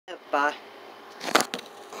Bye.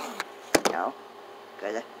 No.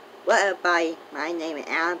 Good. What everybody? My name is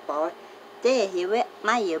Alan Ball. They're here with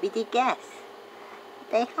my UBD guest.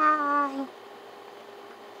 Say hi.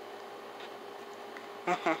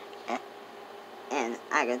 And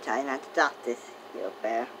I'm gonna try not to drop this little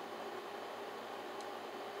bear.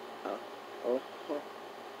 Oh.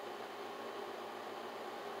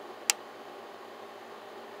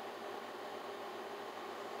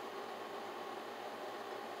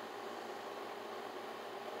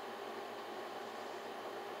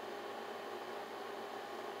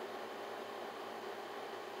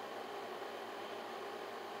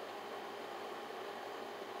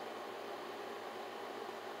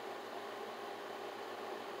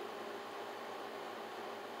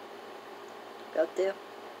 Go there.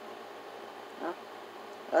 Oh,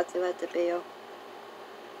 go there at the video.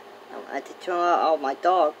 I'm at the turn out all my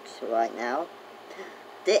dogs right now.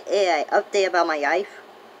 This is an update about my life.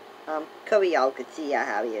 Cover y'all could see I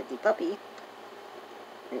have here the puppy.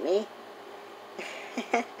 With me.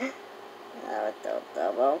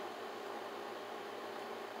 Double.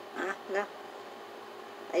 No.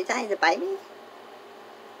 Are you trying to bite me?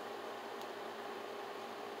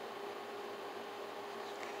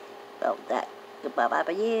 Well, that. Goodbye bye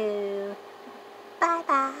for you. Bye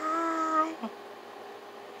bye.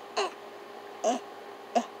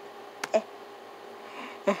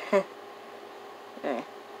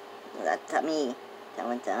 That's me.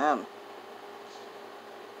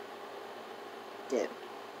 Dude.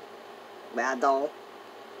 Rattle.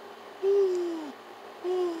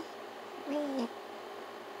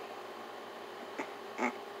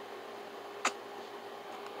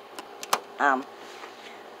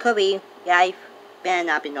 Kobe, life better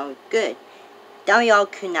not be no good. Some of y'all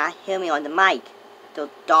could not hear me on the mic. So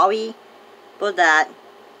sorry for that.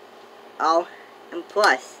 Oh, and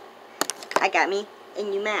plus, I got me a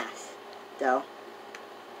new mask. So,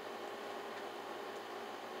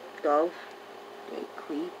 very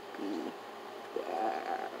creepy.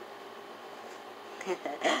 Yeah.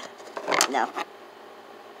 No.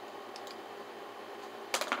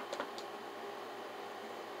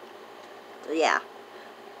 So yeah.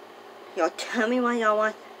 Y'all tell me what y'all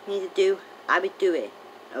want me to do. I would do it.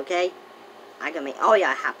 Okay? I can make all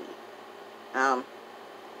y'all happy.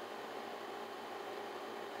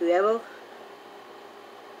 Whoever,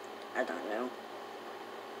 I don't know.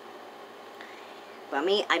 For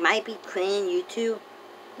me, I might be quitting YouTube.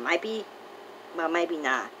 Might be, but maybe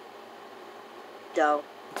not. So,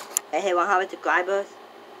 if I hit 100 subscribers,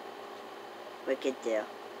 we'll get there.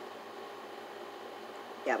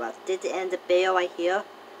 Yeah, but this is the end of the video right here.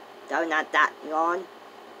 Though not that long.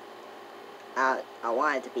 I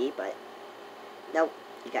want it to be, but nope,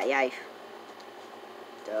 you got life.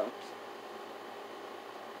 So,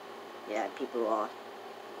 yeah, people are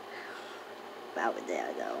about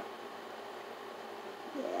there though.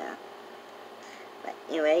 Yeah. But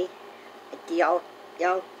anyway, y'all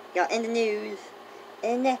in the news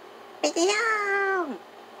in the video.